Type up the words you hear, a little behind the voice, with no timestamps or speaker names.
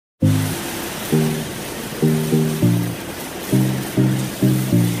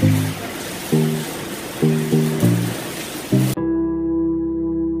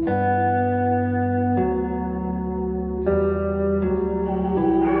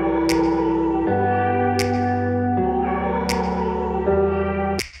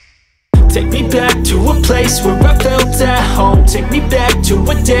Take me back to a place where I felt at home. Take me back to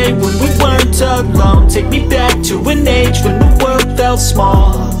a day when we weren't alone. Take me back to an age when the world felt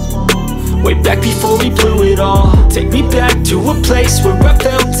small, way back before we blew it all. Take me back to a place where I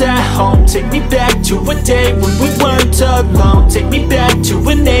felt at home. Take me back to a day when we weren't alone. Take me back to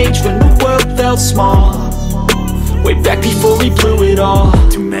an age when the world felt small, way back before we blew it all.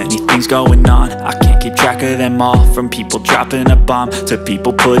 Too many things going on, I can't keep track of them all. From people dropping a bomb to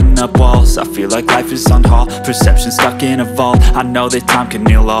people putting up walls. I feel like life is on hold, perception stuck in a vault. I know that time can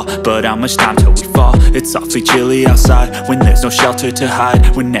heal all, but how much time till we fall? It's awfully chilly outside when there's no shelter to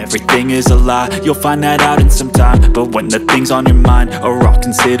hide. When everything is a lie, you'll find that out in some time. But when the things on your mind are all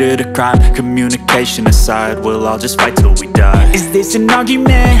considered a crime, communication aside, we'll all just fight till we die. Is this an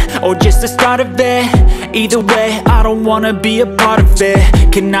argument or just the start of it? Either way, I don't wanna be a part of it.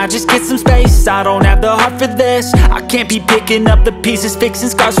 Can I just get some space? I don't have the heart for this. I can't be picking up the pieces, fixing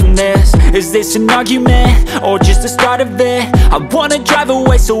scars from this. Is this an argument or just the start of it? I wanna drive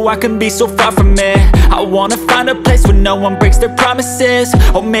away so I can be so far from it. I wanna find a place where no one breaks their promises,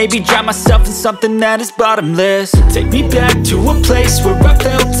 or maybe drown myself in something that is bottomless. Take me back to a place where I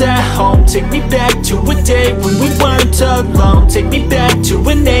felt at home. Take me back to a day when we weren't alone. Take me back to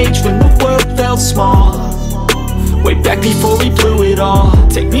an age when the world felt small, way back before we blew it all.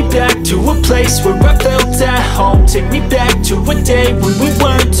 Take me back to a place where I felt at home. Take me back to a day when we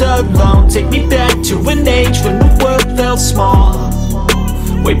weren't alone. Take me back to an age when the world felt small,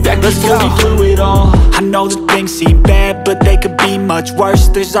 way back before we blew it all. I know that things seem bad, but they could be much worse.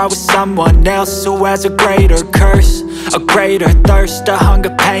 There's always someone else who has a greater curse, a greater thirst, a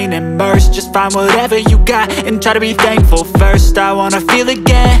hunger, pain, and mercy. Just find whatever you got and try to be thankful first. I wanna feel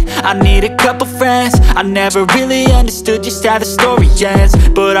again, I need a couple friends. I never really understood just how the story ends,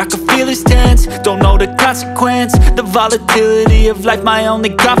 but I can feel it's tense, don't know the consequence. The volatility of life, my only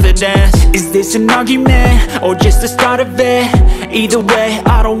confidence. Is this an argument or just the start of it? Either way,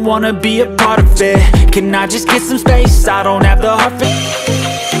 I don't wanna be a part of it. Can I just get some space? I don't have the heart for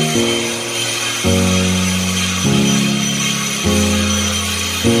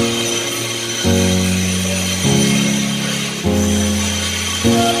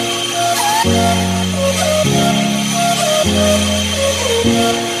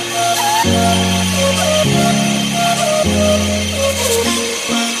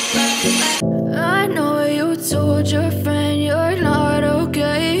I know you told your friend you're not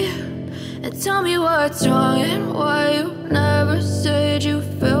okay, and tell me what's wrong and why you never said you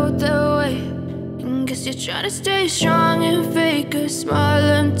felt that way. And guess you're trying to stay strong and fake a smile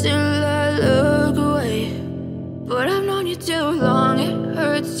until I look away. But I've known you too long, it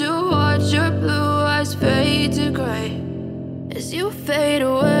hurts to watch your blue eyes fade to gray as you fade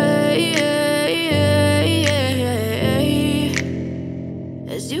away,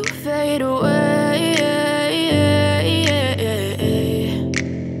 as you fade away.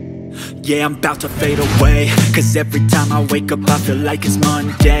 Yeah, I'm about to fade away, cause every time I wake up I feel like it's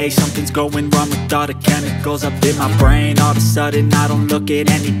Monday. Something's going wrong with all the chemicals up in my brain. All of a sudden I don't look at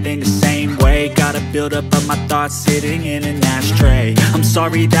anything the same way. Gotta build up of my thoughts sitting in an ashtray. I'm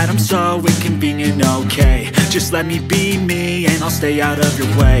sorry that I'm so inconvenient, okay. Just let me be me and I'll stay out of your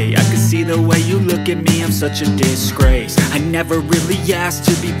way. I can see the way you look at me, I'm such a disgrace. I never really asked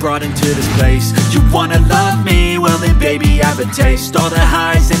to be brought into this place. You wanna love me? Well then baby I have a taste. All the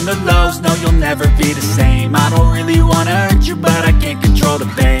highs and the lows, no you'll never be the same. I don't really wanna hurt you but I can't control the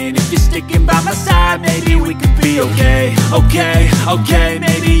pain. If you're sticking by my side maybe we could be okay. Okay,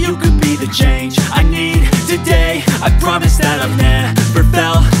 maybe you could be the change I need today. I promise that I've never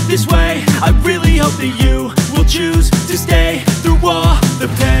felt this way. I really hope that you will choose to stay through all the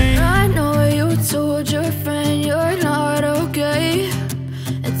pain. I know you told your friend you're not okay,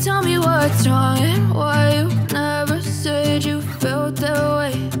 and tell me what's wrong and why you never said you felt that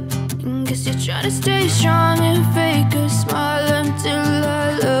way. And guess you're trying to stay strong and fake a smile until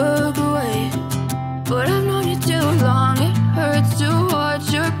I look away. But I've known you too long, it hurts to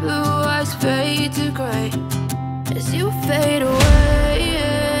watch your blue eyes fade to gray as you fade away,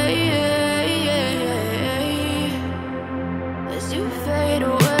 as you fade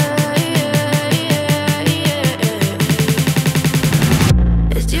away,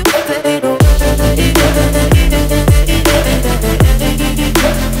 as you fade away.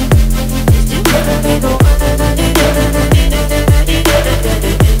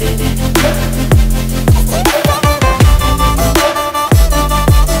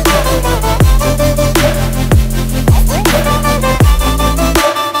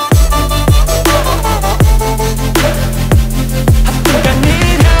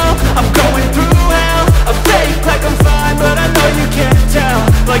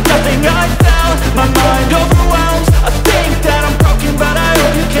 Like nothing I My mind overwhelms, I think that I'm broken, but I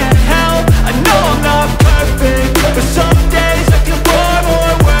hope you can't help. I know I'm not perfect, but some days I feel far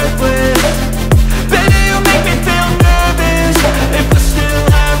more worthless. Baby, you make me feel nervous. If I still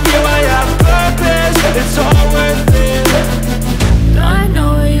have you, I have purpose. It's all worth it. I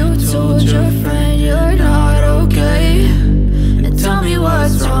know you told your friend you're not okay, and tell me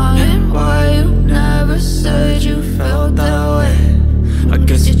what's wrong and why you never said you felt that way. I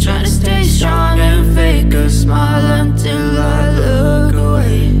guess you're trying to stay strong and fake a smile until I look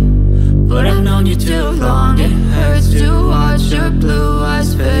away. But I've known you too long, it hurts to watch your blue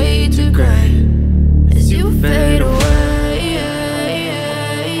eyes fade to gray as you fade away,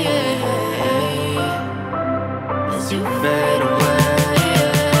 as you fade away,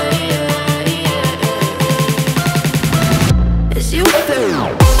 as you fade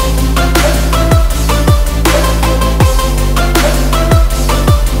away.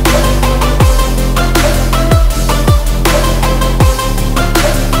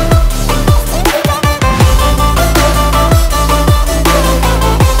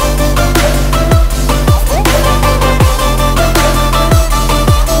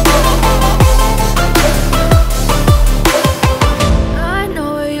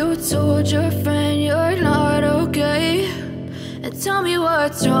 Tell me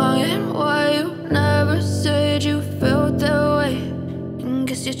what's wrong and why you never said you felt that way. And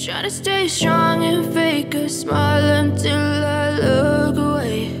guess you're trying to stay strong and fake a smile until I look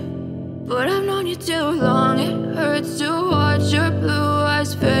away. But I've known you too long, it hurts to watch your blue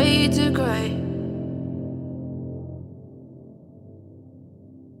eyes fade to gray